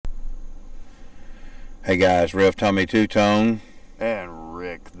Hey guys, Rev Tommy Two Tone and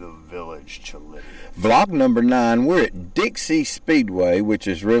Rick the Village Chalidia. Vlog number 9. We're at Dixie Speedway, which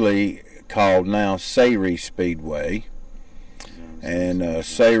is really called now Sayre Speedway. And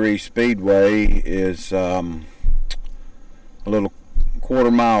Sayre Speedway is a little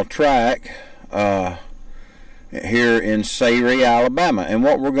quarter-mile track here in Sayre, Alabama. And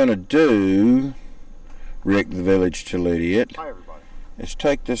what we're going to do, Rick the Village Chalidia, Hi everybody. is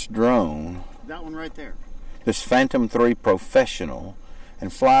take this drone, That one right there, this Phantom 3 Professional,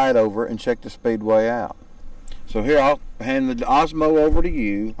 and fly it over and check the speedway out. So here, I'll hand the Osmo over to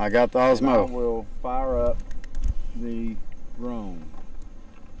you. I got the And I Osmo. will fire up the drone.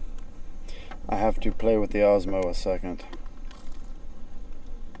 I have to play with the Osmo a second.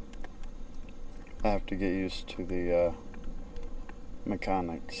 I have to get used to the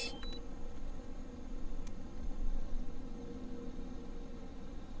mechanics.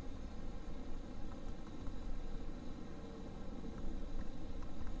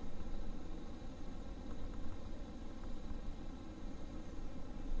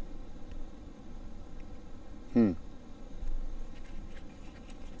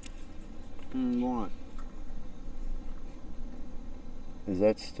 What? Is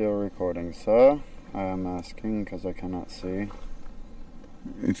that still recording, sir? I am asking because I cannot see.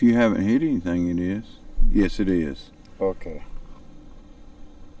 If you haven't hit anything, it is. Yes, it is. Okay.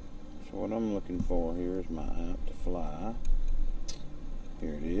 So what I'm looking for here is my app to fly.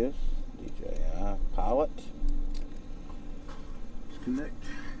 Here it is, DJI Pilot. Let's connect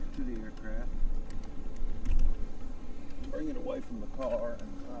to the aircraft. Bring it away from the car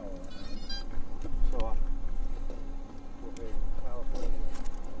and power it. So I will be powerful.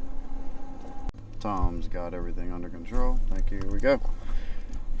 Tom's got everything under control. Thank you. Here we go.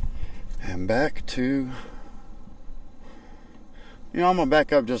 And back to... I'm going to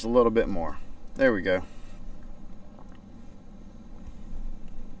back up just a little bit more. There we go.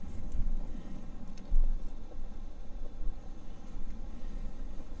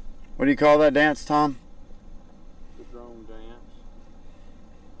 What do you call that dance, Tom? The drone dance.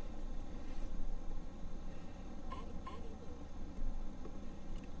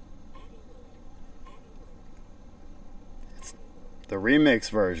 The remix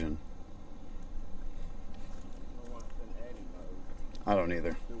version. I don't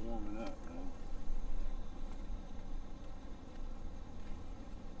either. Still warming up, man.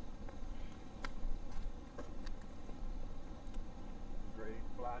 Ready to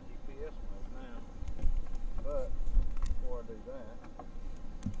fly GPS mode now. But before I do that,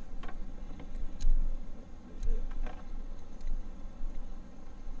 let's do this.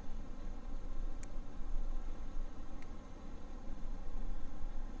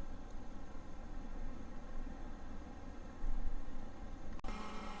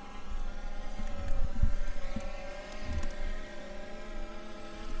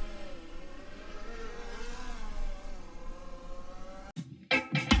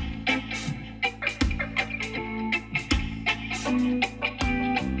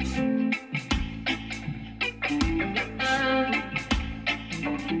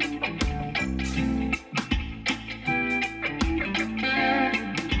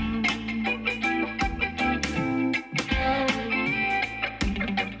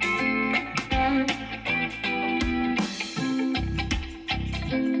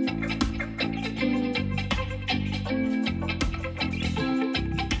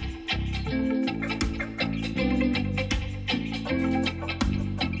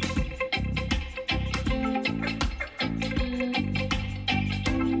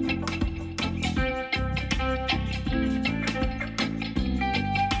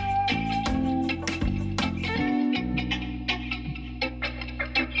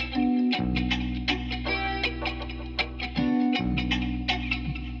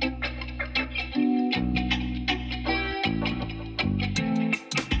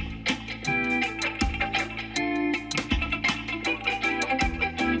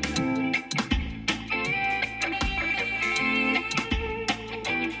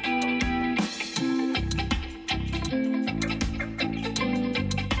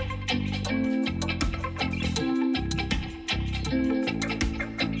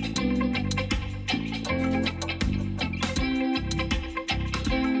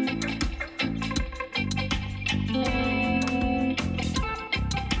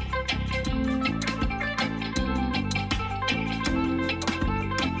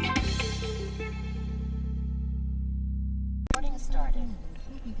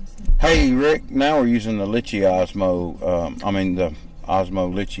 Hey Rick, now we're using the Litchi Osmo, the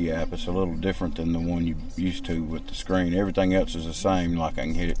Osmo Litchi app. It's a little different than the one you used to with the screen. Everything else is the same. Like I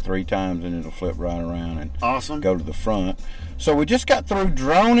can hit it 3 times and it'll flip right around and go to the front. So we just got through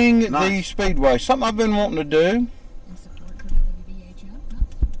droning the Speedway. Something I've been wanting to do.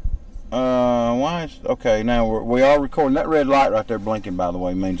 Why is okay? Now we are recording. That red light right there blinking, by the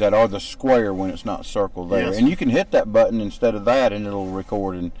way, means that or the square when it's not circled there. Yes. And you can hit that button instead of that, and it'll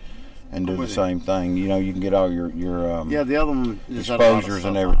record and do the same thing. You know, you can get all your the other one is exposures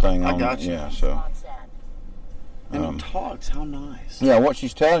and everything. I got you. Yeah, so. And it talks. How nice. Yeah, what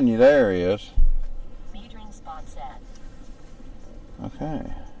she's telling you there is. Metering spot set.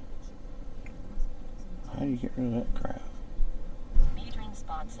 Okay. How do you get rid of that crap? Metering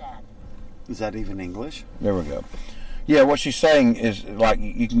spot set. Is that even English? There we go. Yeah, what she's saying is like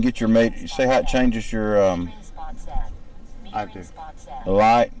you can get your mate. Say how it changes your I do.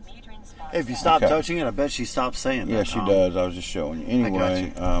 light. If you stop touching it, I bet she stops saying that. Yeah, she does. I was just showing you.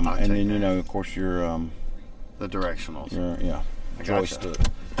 Anyway, and then you know, of course, your the directionals. joystick.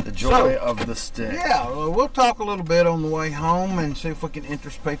 The joy of the stick. Yeah, we'll talk a little bit on the way home and see if we can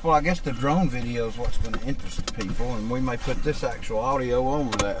interest people. I guess the drone video is what's going to interest people, and we may put this actual audio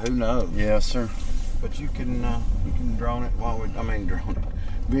over that. Who knows? Yes, sir. But you can drone it while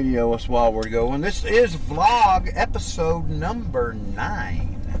video us while we're going. This is vlog episode number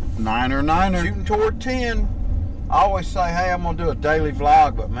 9. Niner. Shooting toward 10. I always say, hey, I'm going to do a daily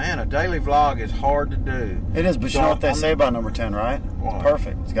vlog, but man, a daily vlog is hard to do. It is, but you know what they say about number 10, right? What?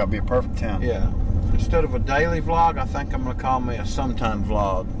 Perfect. It's got to be a perfect 10. Yeah. Instead of a daily vlog, I think I'm going to call me a sometime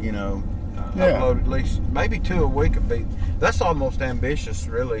vlog, you know. Upload at least, maybe 2 a week would be, that's almost ambitious,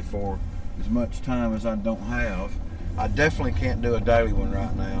 really, for as much time as I don't have. I definitely can't do a daily one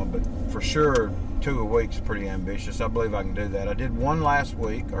right now, but for sure 2 a week's pretty ambitious. I believe I can do that. I did one last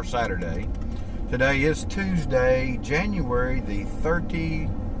week, or Saturday. Today is Tuesday, January the 31st.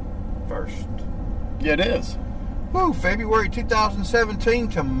 Yeah, it is. Woo, February 2017,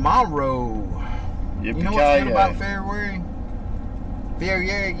 tomorrow. Yippee-ki-yay. You know what's good about February?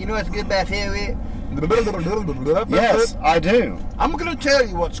 February, you know what's good about February? Yes, I do. I'm going to tell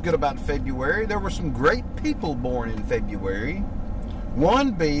you what's good about February. There were some great people born in February.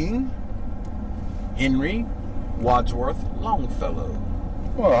 One being Henry Wadsworth Longfellow.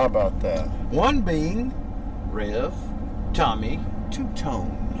 Well, how about that? One being Rev Tommy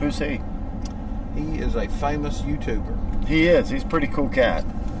Two-Tone. Who's he? He is a famous YouTuber. He is. He's a pretty cool cat.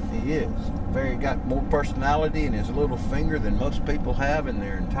 He is. Got more personality in his little finger than most people have in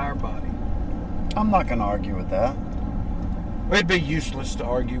their entire body. I'm not going to argue with that. It'd be useless to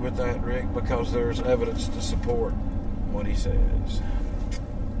argue with that, Rick, because there's evidence to support what he says.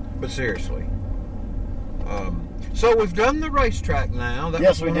 But seriously. So we've done the racetrack now. That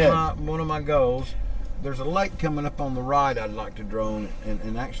was one of my goals. There's a lake coming up on the right I'd like to drone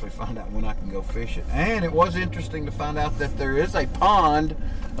and actually find out when I can go fish it. And it was interesting to find out that there is a pond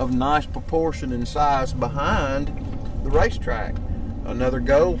of nice proportion and size behind the racetrack. Another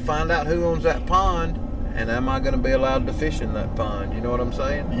goal, find out who owns that pond, and am I going to be allowed to fish in that pond? You know what I'm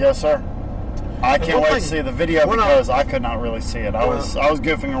saying? Yes, sir. I can't wait to see the video because I could not really see it. I was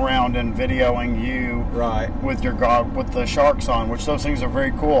goofing around and videoing you with your with the sharks on, which those things are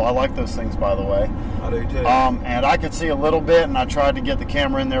very cool. I like those things, by the way. I do too. And I could see a little bit, and I tried to get the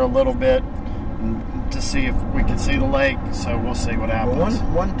camera in there a little bit to see if we could see the lake. So we'll see what happens.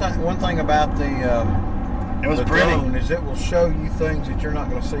 Well, one thing about it was pretty. Drone is it will show you things that you're not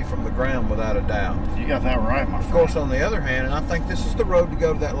going to see from the ground without a doubt. You got that right, my friend. Of course, on the other hand, and I think this is the road to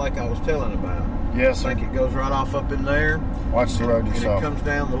go to that lake I was telling about. Yes, I think it goes right off up in there. Watch the road yourself. And it comes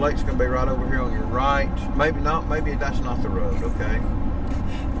down. The lake's going to be right over here on your right. Maybe not. Maybe that's not the road. Okay.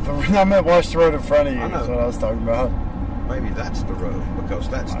 I meant watch the road in front of you. I know. That's what I was talking about. Maybe that's the road because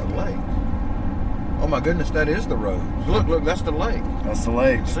that's the lake. Oh my goodness, that is the road. Look, that's the lake. That's the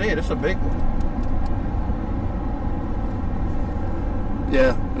lake. You can see it. It's a big one.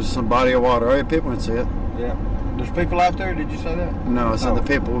 Yeah, there's some body of water. Oh, yeah, people can see it. Yeah. There's people out there. Did you say that? No, I said the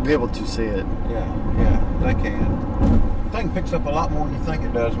people will be able to see it. Yeah, they can. The thing picks up a lot more than you think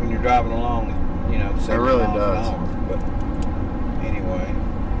it does when you're driving along. You know, 70 it really miles does. an hour. But anyway.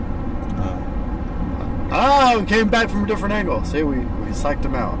 We came back from a different angle. See, we psyched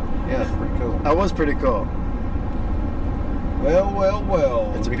them out. Yeah, it's pretty cool. That was pretty cool.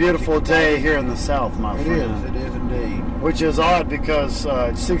 Well. It's a beautiful day here in the south, my friend. It is indeed. Which is odd because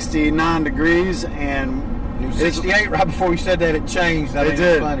it's 69 degrees and... It was 68 right before we said that. It changed. It did.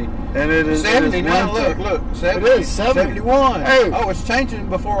 It's funny. And it is 70 now. Look. 70, it is 70. 71. Hey. Oh, it's changing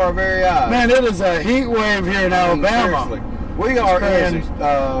before our very eyes. Man, it is a heat wave here in Alabama. Seriously. We are in,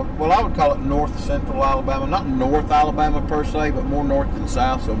 well, I would call it north central Alabama. Not North Alabama per se, but more north than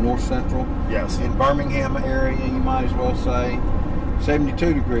south, so north central. Yes. In Birmingham area, you might as well say.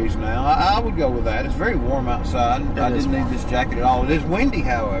 72 degrees now. I would go with that. It's very warm outside. I didn't need this jacket at all. It is windy,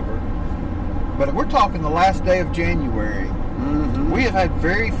 however. But we're talking the last day of January. Mm-hmm. We have had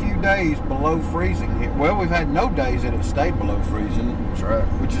very few days below freezing here. Well, we've had no days that it stayed below freezing. That's right.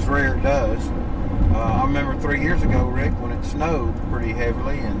 Which is rare it does. I remember 3 years ago, Rick, when it snowed pretty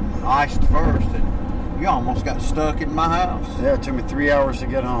heavily and iced first, and you almost got stuck in my house. Yeah, it took me 3 hours to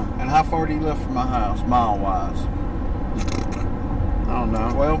get home. And how far do you live from my house, mile-wise? I don't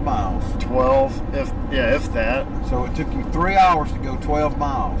know. 12 miles. 12, if that. So it took you 3 hours to go 12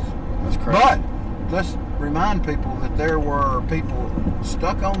 miles. That's crazy. But let's remind people that there were people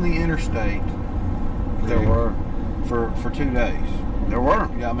stuck on the interstate. There were. For 2 days. There were.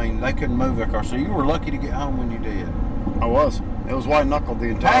 Yeah, I mean, they couldn't move their car. So you were lucky to get home when you did. I was. It was white-knuckled the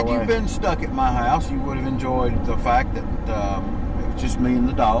entire way. Had you been stuck at my house, you would have enjoyed the fact that it was just me and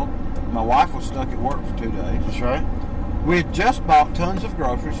the dog. My wife was stuck at work for 2 days. That's right. We had just bought tons of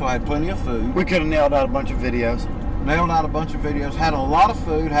groceries, so I had plenty of food. We could have nailed out a bunch of videos. Had a lot of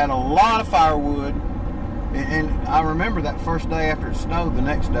food, had a lot of firewood. And I remember that first day after it snowed, the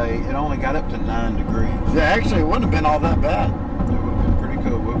next day, it only got up to 9 degrees. Yeah, actually, it wouldn't have been all that bad. It would have been pretty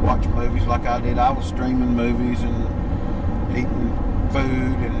cool. We'd watch movies like I did. I was streaming movies and eating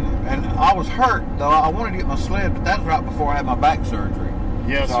food. And I was hurt, though. I wanted to get my sled, but that was right before I had my back surgery.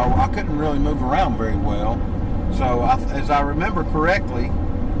 Yes. So I couldn't really move around very well. So as I remember correctly,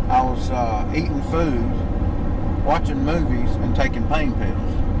 I was eating food, watching movies, and taking pain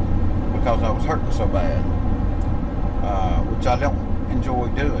pills because I was hurting so bad, which I don't enjoy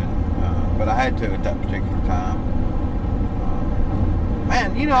doing, but I had to at that particular time.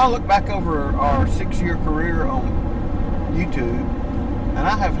 Man, you know, I look back over our 6-year career on YouTube, and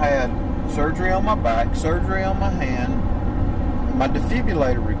I have had surgery on my back, surgery on my hand, my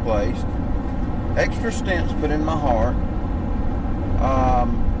defibrillator replaced, extra stents put in my heart,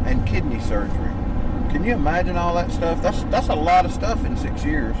 and kidney surgery. Can you imagine all that stuff? That's a lot of stuff in 6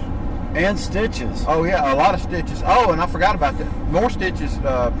 years. And stitches. Oh yeah, a lot of stitches. Oh, and I forgot about that. More stitches, 3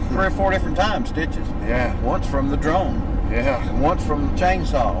 or 4 different times stitches. Yeah. Once from the drone. Yeah. And once from the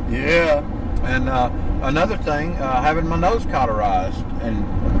chainsaw. Yeah. And another thing, having my nose cauterized and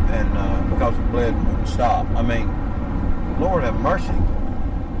because it bled and wouldn't stop. I mean, Lord have mercy.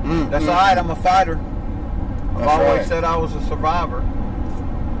 That's all right. I'm a fighter. I've always said I was a survivor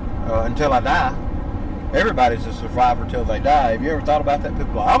until I die. Everybody's a survivor till they die. Have you ever thought about that?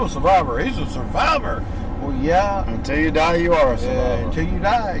 People are like, I'm a survivor. He's a survivor. Well, yeah. Until you die, you are a survivor. Until you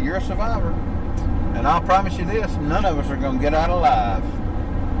die, you're a survivor. And I'll promise you this, none of us are going to get out alive.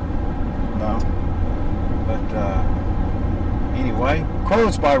 No. But, anyway.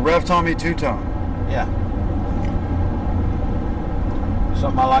 Quotes by Rev Tommy Two-Tone. Yeah.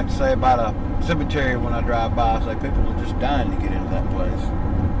 Something I like to say about a cemetery when I drive by. I say people are just dying to get into that place.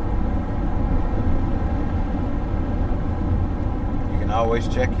 You can always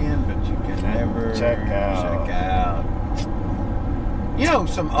check in, but you can never check out. You know,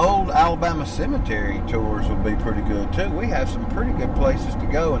 some old Alabama cemetery tours would be pretty good too. We have some pretty good places to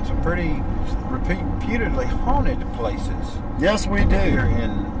go and some pretty reputedly haunted places. Yes, we do. Here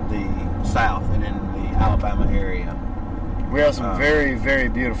in the South and in the Alabama area. We have some very, very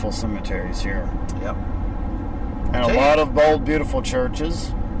beautiful cemeteries here. Yep. And a lot of bold, beautiful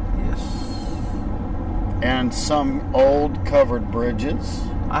churches. Yes. And some old covered bridges.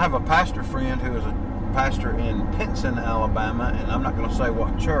 I have a pastor friend who is a pastor in Pinson, Alabama, and I'm not going to say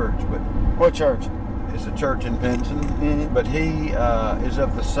what church, but... What church? It's a church in Pinson. Mm-hmm. But he is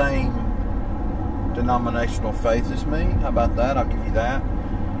of the same denominational faith as me. How about that? I'll give you that.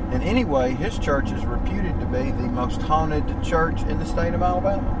 And anyway, his church is reputed to be the most haunted church in the state of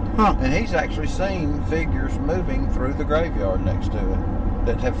Alabama. Huh. And he's actually seen figures moving through the graveyard next to it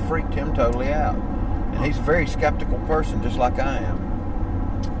that have freaked him totally out. And he's a very skeptical person, just like I am.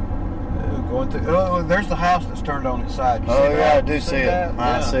 Going through. Oh, there's the house that's turned on its side. Oh, yeah, I do see it.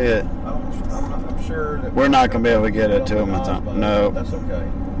 I see it. I'm sure that we're not going to be able to get it to him in time. No. That's okay.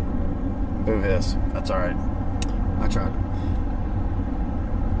 Boo hiss. That's all right. I tried.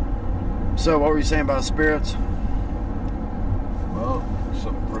 So, what were you saying about spirits? Well,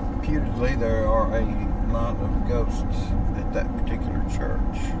 so reputedly there are a lot of ghosts at that particular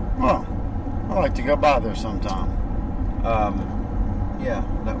church. Well, I'd like to go by there sometime. Yeah,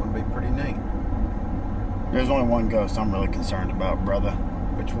 that would be pretty neat. There's only one ghost I'm really concerned about, brother.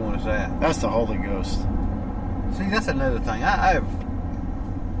 Which one is that? That's the Holy Ghost. See, that's another thing. I have,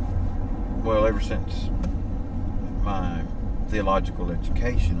 well, ever since my theological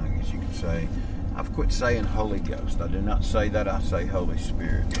education, I guess you could say, I've quit saying Holy Ghost. I do not say that. I say Holy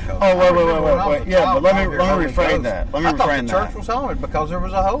Spirit. Oh, wait. Yeah, but let me rephrase that. Let me I thought reframe the church was on it because there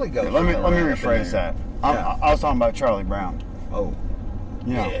was a Holy Ghost. Let me rephrase that. I was talking about Charlie Brown. Oh,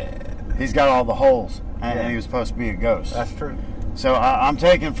 yeah. He's got all the holes, and he was supposed to be a ghost. That's true. So I'm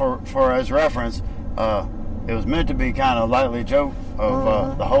taking for as reference. It was meant to be kind of lightly a joke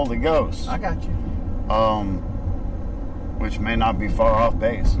of the Holy Ghost. I got you. Which may not be far off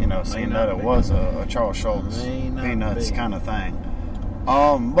base, seeing that it was a Charles Schultz Peanuts kind of thing.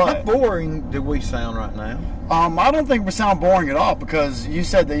 But how boring do we sound right now? I don't think we sound boring at all because you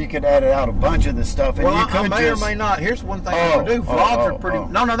said that you could edit out a bunch of this stuff, and you could I may or may not. Here's one thing I do. Vlogs are pretty.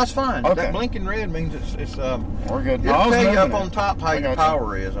 No, that's fine. Okay. That blinking red means it's. We're good. It'll tell you up on top how your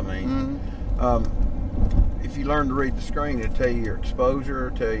power is. I mean, if you learn to read the screen, it'll tell you your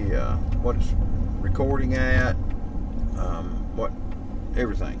exposure, tell you what it's recording at, what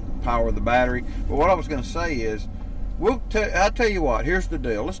everything, power of the battery. But what I was going to say is, I'll tell you what. Here's the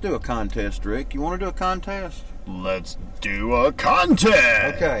deal. Let's do a contest, Rick. You want to do a contest? Let's do a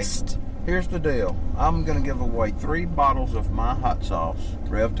contest. Okay. Here's the deal. I'm going to give away 3 bottles of my hot sauce,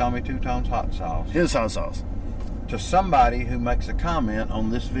 Rev Tommy Two Tones hot sauce. His hot sauce. To somebody who makes a comment on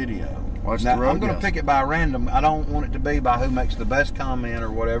this video. Now, I'm going to pick it by random. I don't want it to be by who makes the best comment or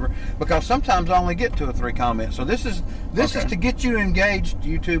whatever, because sometimes I only get 2 or 3 comments. So this is to get you engaged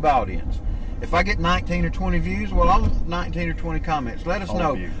YouTube audience. If I get 19 or 20 views, well, I'm 19 or 20 comments. Let us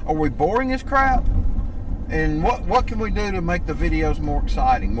know. Are we boring as crap? And what can we do to make the videos more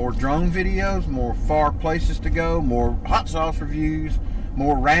exciting? More drone videos, more far places to go, more hot sauce reviews,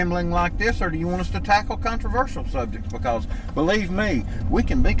 more rambling like this, or do you want us to tackle controversial subjects? Because believe me, we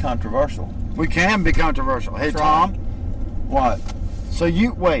can be controversial. We can be controversial. Hey, Tom. What? So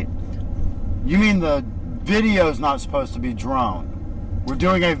you mean the video's not supposed to be drone? We're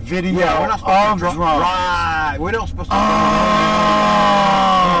doing a video of drones. Right. We don't supposed to.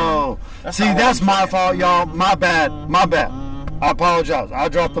 Oh. See, that's my fault, y'all. My bad. I apologize. I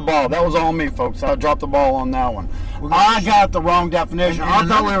dropped the ball. That was on me, folks. I dropped the ball on that one. I got the wrong definition. I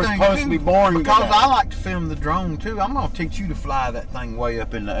thought we were supposed to be boring. Because I like to film the drone, too. I'm going to teach you to fly that thing way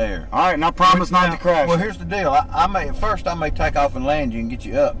up in the air. All right, and I promise not to crash. Well, here's the deal. I may take off and land you and get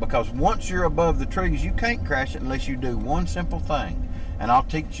you up, because once you're above the trees, you can't crash it unless you do one simple thing. And I'll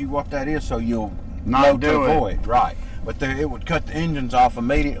teach you what that is so you'll know to avoid. Right. But it would cut the engines off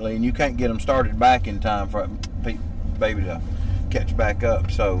immediately, and you can't get them started back in time for baby to catch back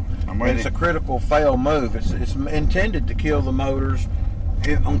up. So it's a critical fail move. It's intended to kill the motors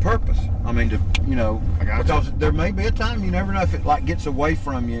on purpose. I mean, because there may be a time, you never know, if it gets away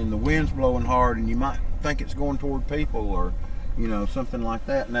from you and the wind's blowing hard and you might think it's going toward people or something like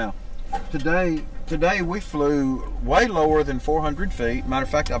that. Now today we flew way lower than 400 feet. Matter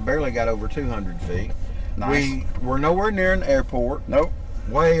of fact, I barely got over 200 feet. Nice. We were nowhere near an airport. Nope.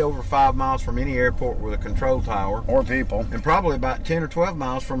 Way over 5 miles from any airport with a control tower. Or people. And probably about 10 or 12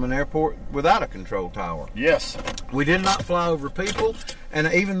 miles from an airport without a control tower. Yes. We did not fly over people.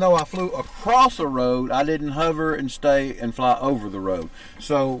 And even though I flew across a road, I didn't hover and stay and fly over the road.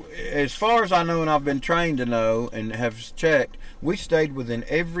 So as far as I know, and I've been trained to know and have checked, we stayed within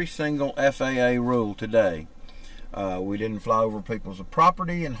every single FAA rule today. We didn't fly over people's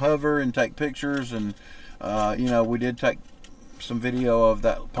property and hover and take pictures. And, we did take some video of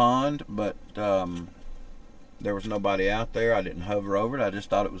that pond, but there was nobody out there. I didn't hover over it. I just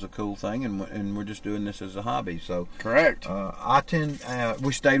thought it was a cool thing, and we're just doing this as a hobby. So correct.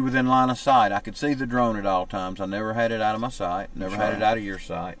 We stayed within line of sight. I could see the drone at all times. I never had it out of my sight. Never had it out of your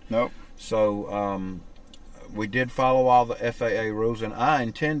sight. Nope. So we did follow all the FAA rules, and I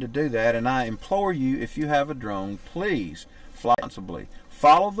intend to do that. And I implore you, if you have a drone, please fly responsibly.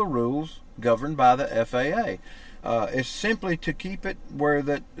 Follow the rules governed by the FAA. It's simply to keep it where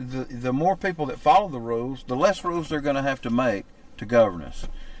the more people that follow the rules, the less rules they're going to have to make to govern us,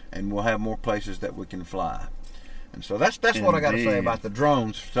 and we'll have more places that we can fly. And so that's what I got to say about the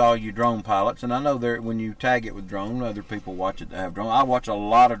drones to all you drone pilots. And I know when you tag it with drone, other people watch it that have drone. I watch a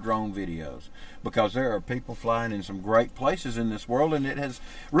lot of drone videos because there are people flying in some great places in this world, and it has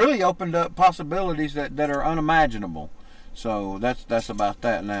really opened up possibilities that are unimaginable. So that's about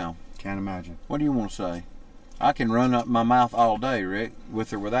that now. Can't imagine. What do you want to say? I can run up my mouth all day, Rick,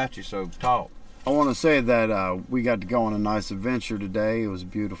 with or without you, so talk. I want to say that we got to go on a nice adventure today. It was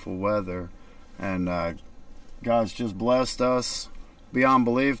beautiful weather, and God's just blessed us beyond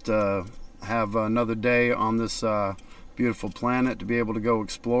belief to have another day on this beautiful planet to be able to go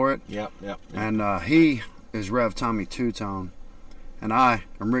explore it. Yep. And he is Rev Tommy Two Tone, and I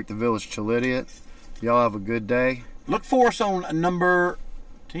am Rick the Village Chill Idiot. Y'all have a good day, look for us on number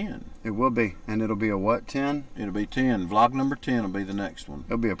 10. It will be. And it'll be a what, 10? It'll be 10. Vlog number 10 will be the next one.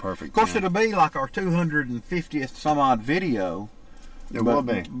 It'll be a perfect 10. Of course, it'll be like our 250th some odd video. It will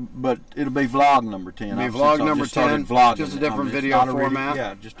be. But it'll be vlog number 10. It'll be vlog number 10. Just a different video format.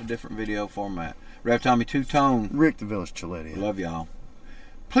 Yeah, just a different video format. Rev Tommy Two-Tone. Rick the Village Chilidia. Love y'all.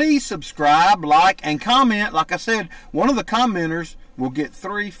 Please subscribe, like, and comment. Like I said, one of the commenters will get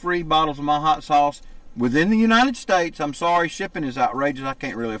 3 free bottles of my hot sauce within the United States. I'm sorry, shipping is outrageous. I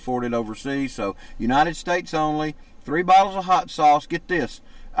can't really afford it overseas. So, United States only. 3 bottles of hot sauce. Get this.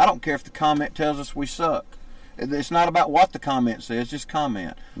 I don't care if the comment tells us we suck. It's not about what the comment says. Just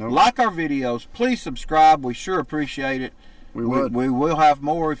comment. Nope. Like our videos. Please subscribe. We sure appreciate it. We will have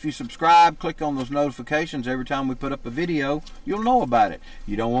more. If you subscribe, click on those notifications every time we put up a video. You'll know about it.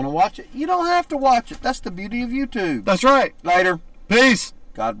 You don't want to watch it? You don't have to watch it. That's the beauty of YouTube. That's right. Later. Peace.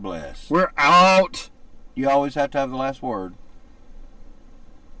 God bless. We're out. You always have to have the last word.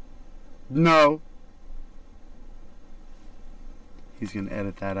 No. He's going to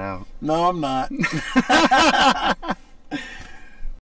edit that out. No, I'm not.